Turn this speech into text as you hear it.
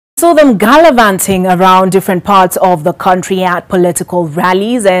Saw them gallivanting around different parts of the country at political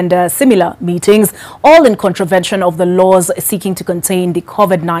rallies and similar meetings, all in contravention of the laws seeking to contain the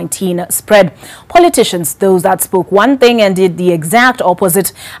COVID-19 spread. Politicians, those that spoke one thing and did the exact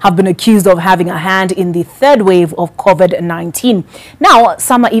opposite, have been accused of having a hand in the third wave of COVID-19. Now,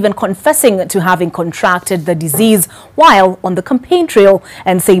 some are even confessing to having contracted the disease while on the campaign trail,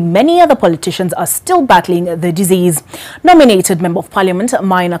 and say many other politicians are still battling the disease. Nominated Member of Parliament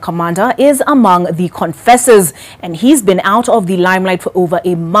Maina Kamanda is among the confessors, and he's been out of the limelight for over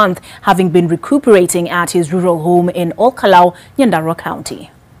a month, having been recuperating at his rural home in Ol Kalou, Nyandarua County.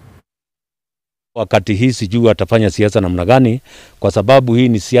 Wakati hii sijui atafanya siasa namna gani, kwa sababu hii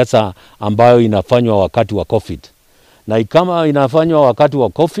ni siasa ambayo inafanywa wakati wa Covid. Na kama inafanywa wakati wa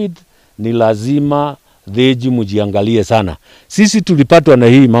Covid, ni lazima dheji mujiangalie sana. Sisi tulipatwa na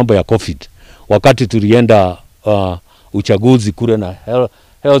hii mambo ya Covid wakati tulienda uchaguzi kule na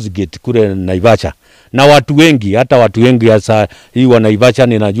Hell's Gate kule Naivasha. Na watu wengi, hata watu wengi hasa hii wa Naivasha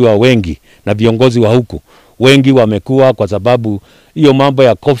ninajua wengi, na viongozi wa huku wengi wamekuwa, kwa sababu hiyo mambo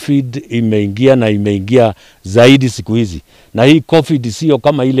ya Covid imeingia zaidi siku hizi. Na hii Covid sio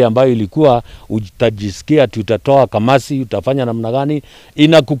kama ile ambayo ilikuwa utajisikia tutatoa kamasi, utafanya namna gani.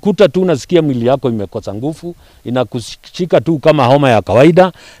 Inakukuta tu unasikia mwili yako imekosa nguvu, inakushika tu kama homa ya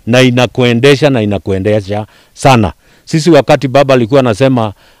kawaida, na inakuendesha sana. Sisi wakati baba alikuwa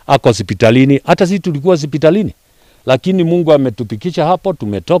anasema ako hospitalini, hata sisi tulikuwa hospitalini. Lakini Mungu ametupikisha hapo,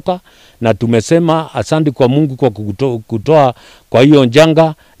 tumetoka, na tumesema asante kwa Mungu kwa kutoa kwa hiyo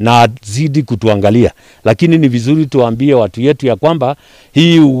njanga na azidi kutuangalia. Lakini ni vizuri tuambie watu yetu ya kwamba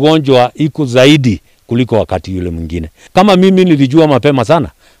hii ugonjwa iko zaidi kuliko wakati yule mwingine. Kama mimi nilijua mapema sana,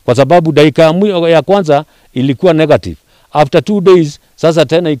 kwa sababu dakika ya kwanza ilikuwa negative. After 2 days sasa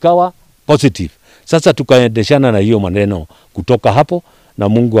tena ikawa positive. Sasa tukaendeshana na hiyo maneno kutoka hapo, na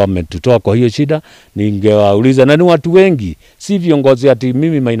Mungu ametutoa kwa hiyo shida. Ningewauliza, na ni watu wengi, si viongozi ati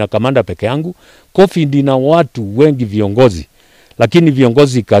mimi Maina Kamanda peke yangu. Covid na watu wengi viongozi, lakini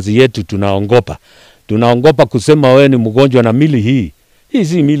viongozi kazi yetu tunaongopa kusema wewe ni mgonjwa, na mili hii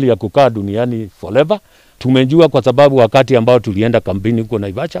si mili ya kukaa duniani forever. Tumejua kwa sababu wakati ambao tulienda kampeni huko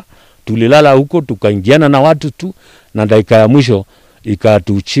Naivasha, tulilala huko, tukaingiana na watu tu, na dakika ya mwisho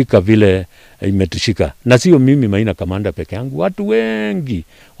ikatushika vile imetushika. Na sio mimi Maina Kamanda peke yangu, watu wengi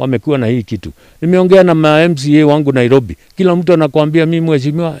wamekuwa na hii kitu. Nimeongea na MCA wangu Nairobi, kila mtu anakuambia mimi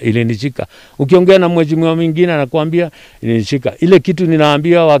mheshimiwa ilinishika. Ukiongea na mheshimiwa mwingine anakuambia ilinishika. Ile kitu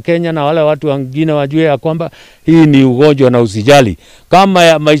ninaambia Wakenya na wale watu wengine wajue ya kwamba hii ni ugonjwa na usijali.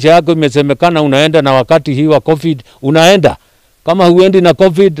 Kama maisha yako imesemekana unaenda na wakati hii wa Covid, unaenda. Kama huendi na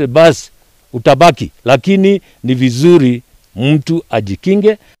Covid, basi utabaki. Lakini ni vizuri mtu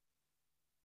ajikinge.